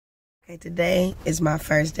Okay, today is my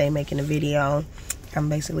first day making a video. I'm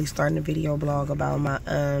basically starting a video blog about my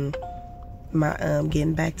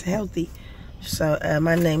getting back to healthy. So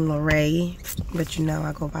my name Lorraine, but you know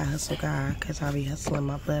I go by Hustlegod because I be hustling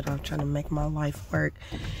my butt off trying to make my life work,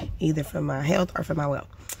 either for my health or for my wealth.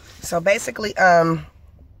 So basically,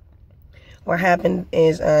 what happened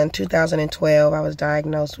is in 2012 I was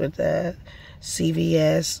diagnosed with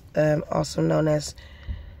CVS, also known as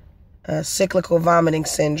cyclical vomiting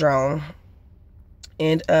syndrome,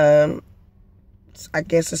 and I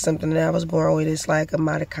guess it's something that I was born with. It's like a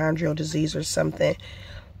mitochondrial disease or something,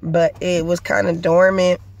 but it was kind of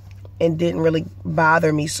dormant and didn't really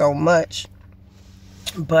bother me so much.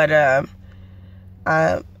 But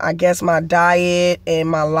I guess my diet and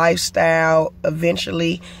my lifestyle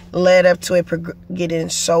eventually led up to it getting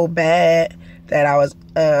so bad that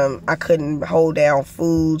I couldn't hold down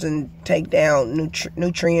foods and take down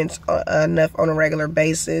nutrients enough on a regular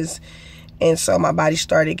basis. And so my body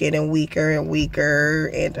started getting weaker and weaker,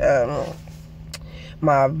 and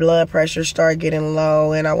my blood pressure started getting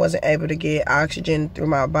low, and I wasn't able to get oxygen through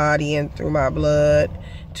my body and through my blood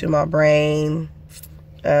to my brain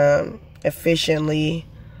efficiently.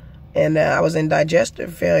 And I was in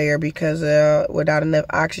digestive failure because without enough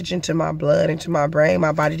oxygen to my blood and to my brain,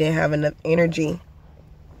 my body didn't have enough energy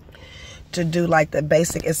to do like the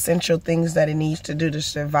basic essential things that it needs to do to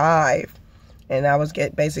survive. And I was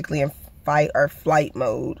basically in fight or flight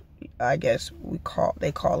mode, I guess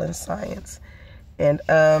they call in science. And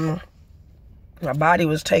my body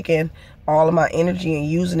was taking all of my energy and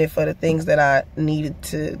using it for the things that I needed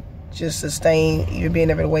to just sustain, even being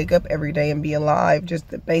able to wake up every day and be alive, just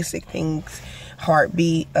the basic things: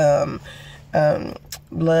 heartbeat, blood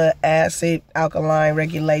acid, alkaline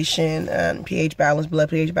regulation, pH balance, blood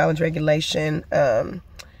pH balance regulation,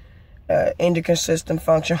 endocrine system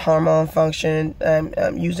function, hormone function,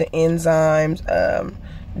 using enzymes,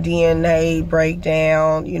 DNA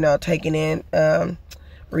breakdown, taking in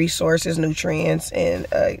resources, nutrients, and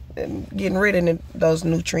getting rid of those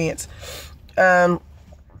nutrients.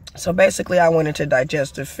 So basically, I went into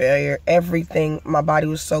digestive failure. Everything, my body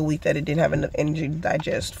was so weak that it didn't have enough energy to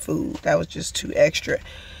digest food. That was just too extra.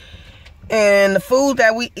 And the food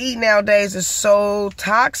that we eat nowadays is so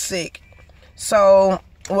toxic. So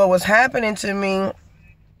what was happening to me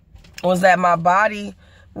was that my body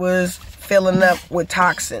was filling up with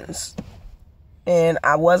toxins, and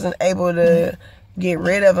I wasn't able to get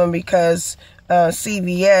rid of them because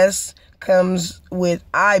CVS comes with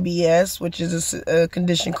IBS, which is a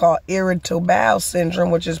condition called irritable bowel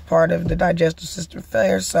syndrome, which is part of the digestive system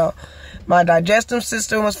failure. So my digestive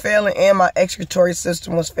system was failing and my excretory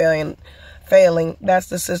system was failing. That's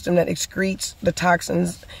the system that excretes the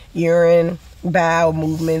toxins, urine, bowel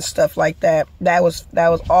movements, stuff like that. That was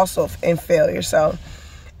also in failure. So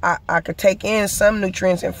I could take in some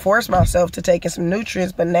nutrients and force myself to take in some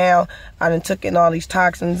nutrients, but now I done took in all these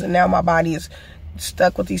toxins, and now my body is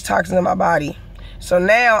stuck with these toxins in my body. So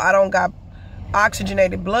now I don't got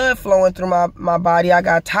oxygenated blood flowing through my body. I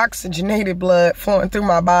got toxygenated blood flowing through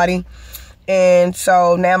my body. And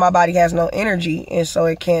so now my body has no energy, and so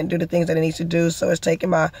it can't do the things that it needs to do. So it's taking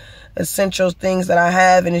my essential things that I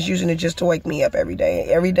have and it's using it just to wake me up every day.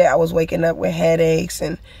 Every day I was waking up with headaches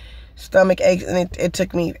and stomach aches, and it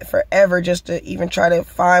took me forever just to even try to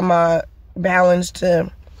find my balance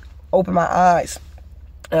to open my eyes.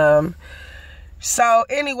 So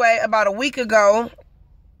anyway, about a week ago,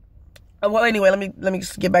 well, anyway, let me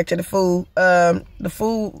get back to the food. The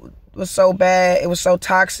food was so bad, it was so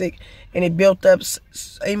toxic, and it built up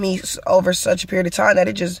in me over such a period of time that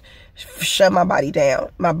it just shut my body down.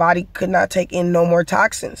 My body could not take in no more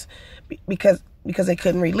toxins because it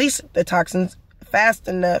couldn't release the toxins fast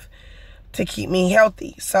enough to keep me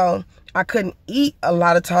healthy. So I couldn't eat a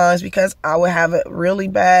lot of times because I would have a really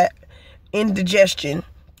bad indigestion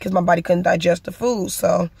because my body couldn't digest the food.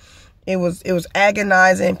 So it was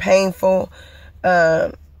agonizing, painful,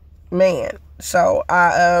 man. So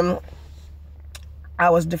I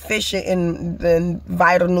was deficient in the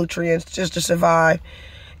vital nutrients just to survive.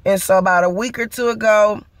 And so about a week or two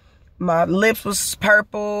ago, my lips was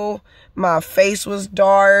purple, my face was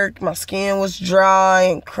dark, my skin was dry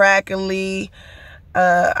and crackly.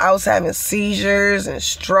 I was having seizures and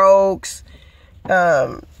strokes,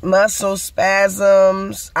 muscle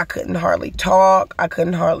spasms. I couldn't hardly talk. I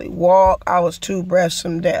couldn't hardly walk. I was 2 breaths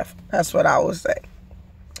from death. That's what I would say.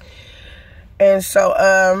 And so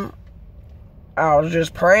I was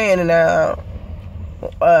just praying, and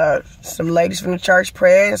some ladies from the church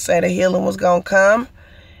prayed and said a healing was gonna come.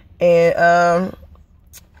 And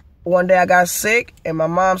one day I got sick, and my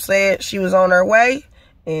mom said she was on her way,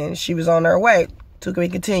 and she was on her way. To be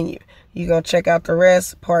continued. You're going to check out the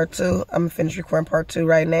rest, part 2. I'm going to finish recording part 2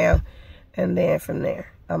 right now. And then from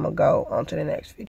there, I'm going to go on to the next video.